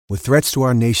With threats to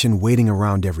our nation waiting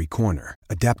around every corner,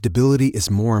 adaptability is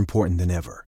more important than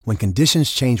ever. When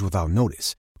conditions change without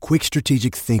notice, quick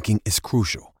strategic thinking is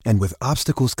crucial. And with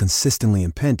obstacles consistently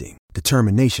impending,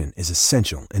 determination is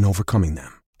essential in overcoming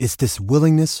them. It's this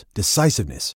willingness,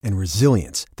 decisiveness, and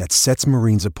resilience that sets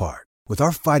Marines apart. With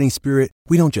our fighting spirit,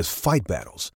 we don't just fight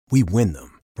battles, we win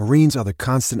them. Marines are the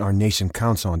constant our nation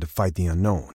counts on to fight the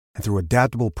unknown. And through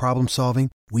adaptable problem solving,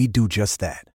 we do just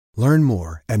that. Learn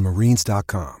more at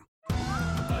marines.com.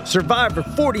 Survivor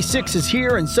 46 is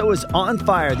here, and so is On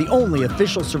Fire, the only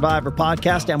official Survivor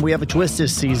podcast, and we have a twist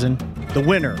this season. The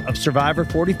winner of Survivor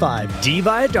 45, Dee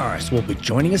Valladares, will be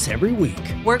joining us every week.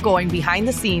 We're going behind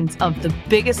the scenes of the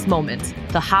biggest moments,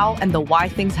 the how and the why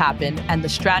things happen, and the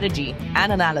strategy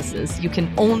and analysis you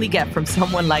can only get from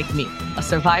someone like me, a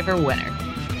Survivor winner.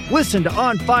 Listen to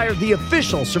On Fire, the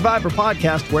official Survivor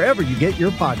podcast, wherever you get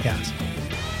your podcasts.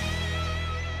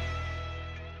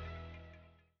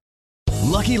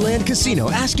 Lucky Land Casino,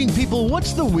 asking people,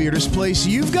 what's the weirdest place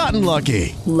you've gotten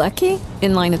lucky? Lucky?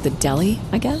 In line at the deli,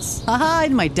 I guess? Aha,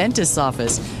 in my dentist's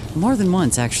office. More than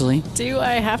once, actually. Do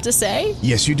I have to say?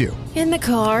 Yes, you do. In the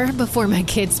car before my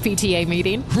kids' PTA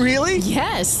meeting. Really?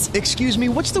 Yes. Excuse me,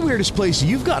 what's the weirdest place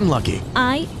you've gotten lucky?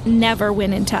 I never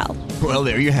win and tell. Well,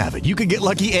 there you have it. You can get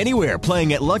lucky anywhere,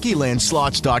 playing at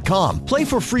LuckyLandSlots.com. Play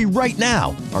for free right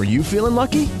now. Are you feeling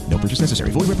lucky? No purchase necessary.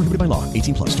 Void where prohibited by law.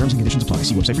 18+. Terms and conditions apply.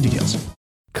 See website for details.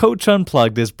 Coach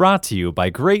Unplugged is brought to you by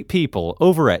great people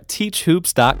over at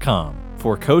TeachHoops.com.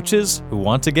 For coaches who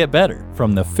want to get better.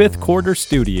 From the Fifth Quarter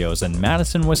Studios in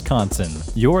Madison, Wisconsin,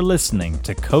 you're listening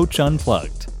to Coach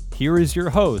Unplugged. Here is your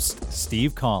host,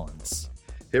 Steve Collins.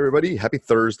 Hey, everybody. Happy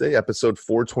Thursday, episode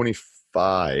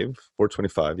 425,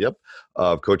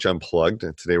 of Coach Unplugged.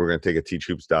 And today we're going to take a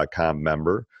TeachHoops.com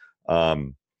member.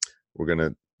 We're going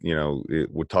to,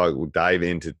 we'll dive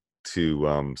into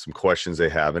some questions they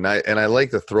have. And I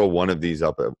like to throw one of these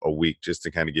up a week just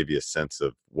to kind of give you a sense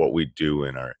of what we do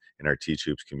in our Teach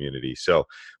Hoops community. So it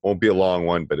won't be a long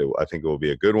one, but I think it will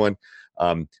be a good one.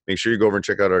 Make sure you go over and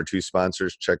check out our two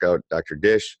sponsors. Check out Dr.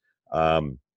 Dish.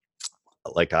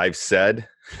 Like I've said,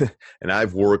 and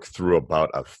I've worked through about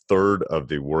a third of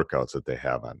the workouts that they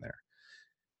have on there.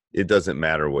 It doesn't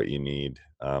matter what you need.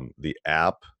 The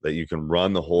app that you can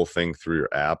run the whole thing through your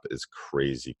app is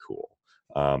crazy cool.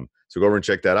 So go over and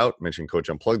check that out. Mention Coach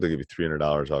Unplugged. They'll give you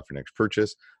 $300 off your next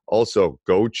purchase. Also,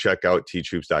 go check out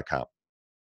teachhoops.com.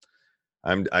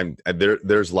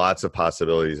 There's lots of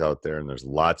possibilities out there, and there's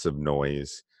lots of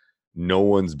noise. No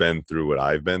one's been through what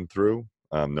I've been through.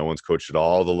 No one's coached at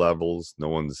all the levels. No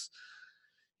one's,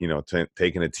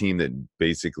 taken a team that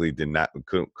basically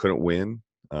couldn't win.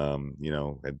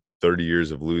 Had 30 years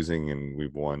of losing, and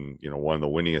we've won, one of the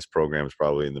winningest programs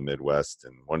probably in the Midwest,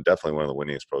 and definitely one of the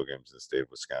winningest programs in the state of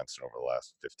Wisconsin over the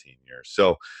last 15 years.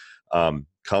 So I'm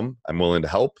willing to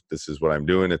help. This is what I'm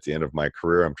doing at the end of my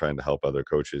career. I'm trying to help other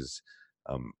coaches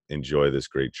enjoy this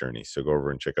great journey. So go over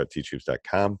and check out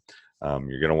teachhoops.com.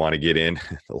 You're going to want to get in.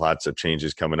 Lots of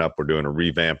changes coming up. We're doing a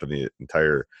revamp of the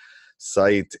entire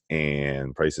site,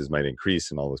 and prices might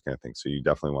increase and all those kind of things. So you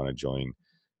definitely want to join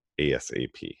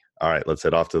ASAP. All right, let's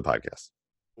head off to the podcast.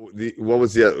 What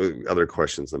was the other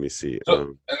questions? Let me see.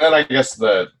 And then I guess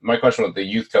my question with the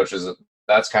youth coaches,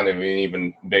 that's kind of an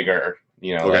even bigger,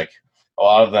 okay. Like a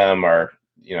lot of them are,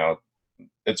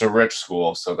 it's a rich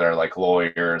school, so they're like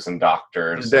lawyers and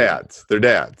doctors. They're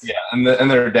dads. Yeah, and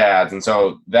they're dads, and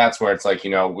so that's where it's like,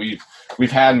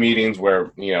 we've had meetings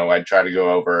where I try to go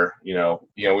over,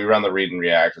 we run the read and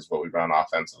react is what we run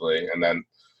offensively, and then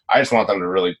I just want them to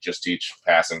really just teach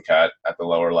pass and cut at the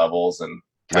lower levels and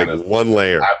kind of one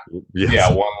layer. Yes.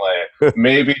 Yeah, one layer.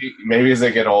 maybe as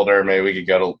they get older, maybe we could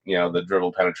go to the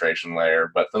dribble penetration layer.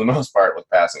 But for the most part, with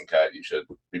pass and cut, you should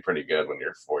be pretty good when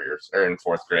you're 4 years or in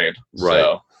fourth grade. Right.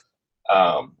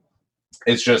 So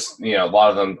it's just a lot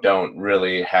of them don't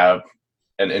really have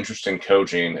an interest in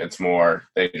coaching. It's more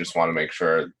they just want to make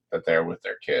sure that they're with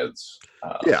their kids.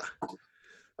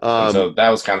 So that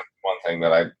was kind of one thing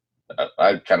that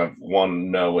I kind of want to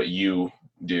know what you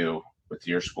do with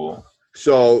your school.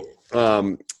 So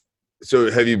do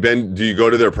you go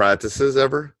to their practices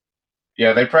ever?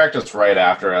 Yeah, they practice right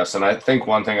after us. And I think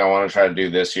one thing I want to try to do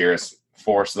this year is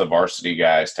force the varsity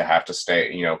guys to have to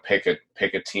stay, pick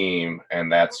a team, and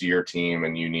that's your team,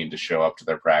 and you need to show up to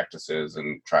their practices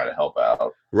and try to help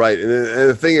out. Right. And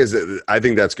the thing is, I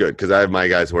think that's good because I have my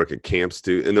guys work at camps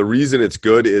too. And the reason it's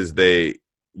good is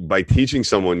by teaching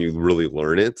someone, you really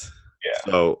learn it.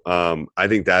 Yeah. So I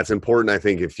think that's important. I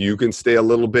think if you can stay a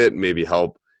little bit, maybe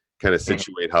help kind of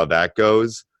situate how that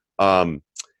goes.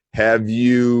 have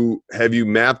you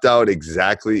mapped out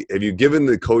exactly? Have you given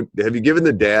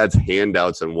the dads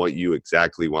handouts on what you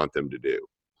exactly want them to do?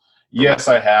 Yes,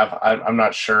 I have. I'm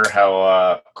not sure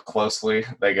how closely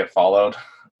they get followed.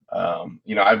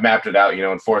 I've mapped it out,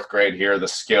 in fourth grade, here are the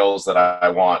skills that I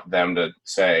want them to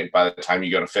say. By the time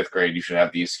you go to fifth grade, you should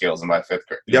have these skills. And by fifth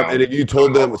grade. Yep. And if you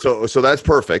told them, so that's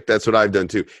perfect. That's what I've done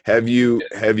too. Have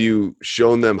you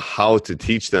shown them how to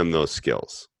teach them those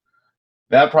skills?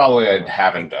 That probably I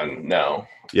haven't done. No.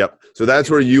 Yep. So that's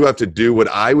where you have to do what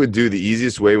I would do. The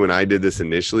easiest way when I did this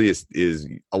initially is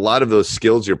a lot of those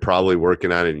skills you're probably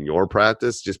working on in your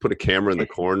practice. Just put a camera in the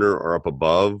corner or up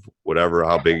above, whatever,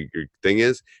 how big your thing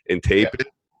is, and tape it.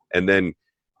 And then,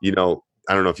 I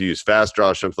don't know if you use Fast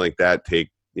Draw or something like that, take,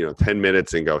 10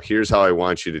 minutes and go, here's how I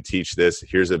want you to teach this.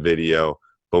 Here's a video,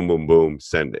 boom, boom, boom,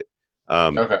 send it.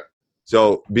 Okay.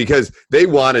 So because they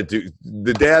want to do,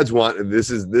 the dads want, this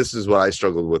is what I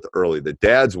struggled with early. The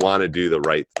dads want to do the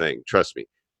right thing. Trust me.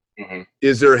 Mm-hmm.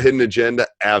 Is there a hidden agenda?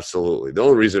 Absolutely. The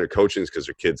only reason they're coaching is because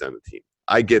their kids on the team.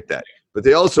 I get that. But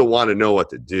they also want to know what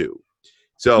to do.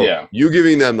 So you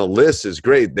giving them the list is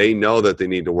great. They know that they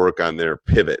need to work on their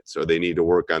pivots or they need to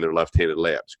work on their left-handed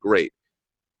layups. Great.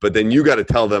 But then you got to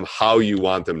tell them how you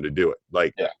want them to do it.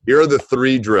 Like, here are the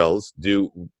 3 drills.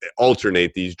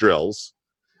 Alternate these drills.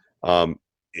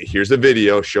 Here's a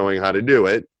video showing how to do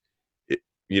it,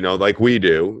 like we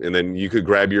do. And then you could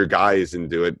grab your guys and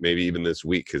do it maybe even this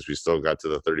week, because we still got to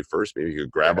the 31st. Maybe you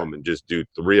could grab them and just do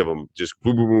 3 of them. Just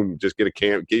boom, boom, boom. Just get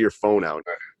your phone out.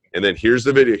 And then here's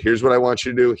the video. Here's what I want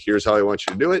you to do. Here's how I want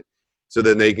you to do it. So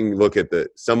then they can look at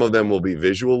some of them will be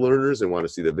visual learners and want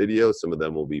to see the video. Some of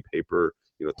them will be paper,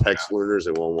 text learners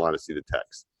and won't want to see the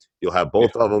text. You'll have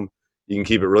both of them. You can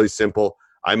keep it really simple.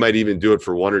 I might even do it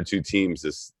for 1 or 2 teams.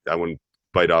 I wouldn't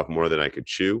bite off more than I could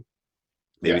chew.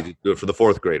 Maybe just do it for the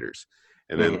 4th graders.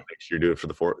 And then next year do it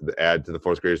for add to the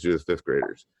 4th graders, do the 5th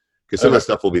graders. Because some of the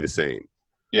stuff will be the same.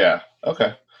 Yeah.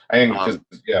 Okay.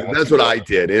 That's what I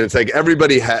did. And it's like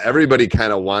everybody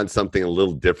kind of wants something a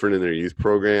little different in their youth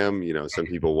program. Some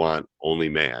people want only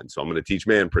man. So I'm going to teach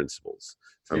man principles.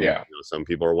 Some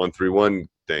people are 1-3-1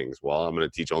 things. Well, I'm going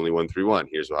to teach only 1-3-1.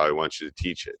 Here's how I want you to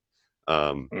teach it.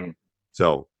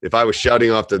 So if I was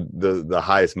shouting off the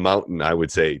highest mountain, I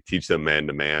would say teach them man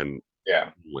to man. Yeah.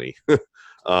 Only.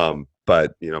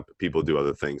 But people do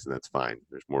other things, and that's fine.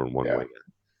 There's more than one way.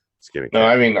 No,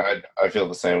 I mean, I feel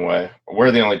the same way. We're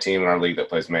the only team in our league that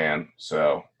plays man,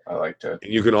 so I like to.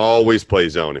 You can always play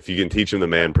zone if you can teach them the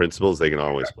man principles. They can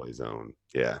always play zone.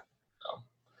 Yeah.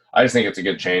 I just think it's a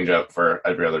good change up for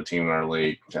every other team in our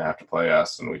league to have to play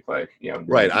us, and we play.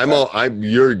 Right.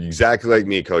 You're exactly like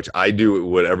me, Coach. I do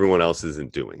what everyone else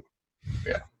isn't doing.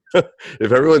 Yeah.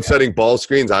 If everyone's setting ball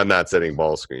screens, I'm not setting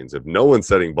ball screens. If no one's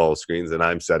setting ball screens, then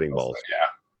I'm setting ball screens. Yeah.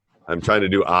 I'm trying to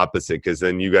do opposite because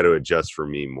then you got to adjust for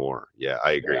me more. Yeah,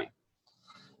 I agree.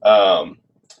 So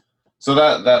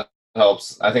that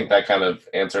helps. I think that kind of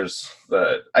answers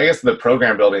the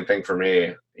program building thing for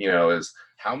me, is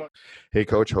how much. Hey,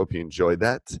 Coach, hope you enjoyed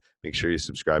that. Make sure you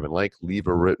subscribe and leave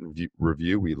a written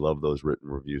review. We love those written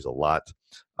reviews a lot.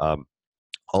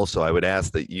 Also, I would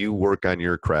ask that you work on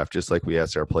your craft, just like we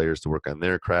ask our players to work on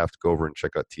their craft. Go over and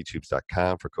check out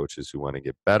teachhoops.com for coaches who want to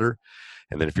get better.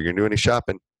 And then if you're going to do any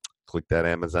shopping, click that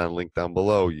Amazon link down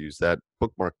below. Use that,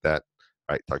 bookmark that.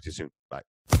 All right, talk to you soon. Bye.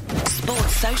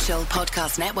 Sports Social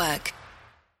Podcast Network.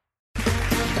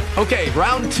 Okay,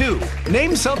 round 2.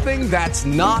 Name something that's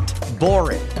not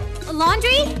boring. A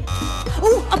laundry?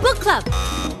 Ooh, a book club.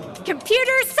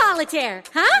 Computer solitaire,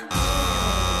 huh?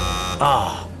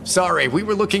 Ah, sorry, we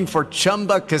were looking for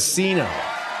Chumba Casino.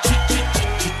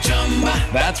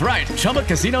 That's right.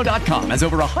 ChumbaCasino.com has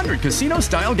over 100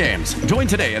 casino-style games. Join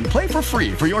today and play for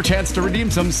free for your chance to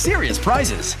redeem some serious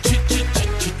prizes.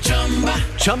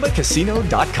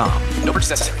 ChumbaCasino.com. No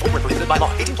purchase necessary. Void where prohibited by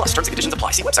law. 18+ terms and conditions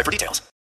apply. See website for details.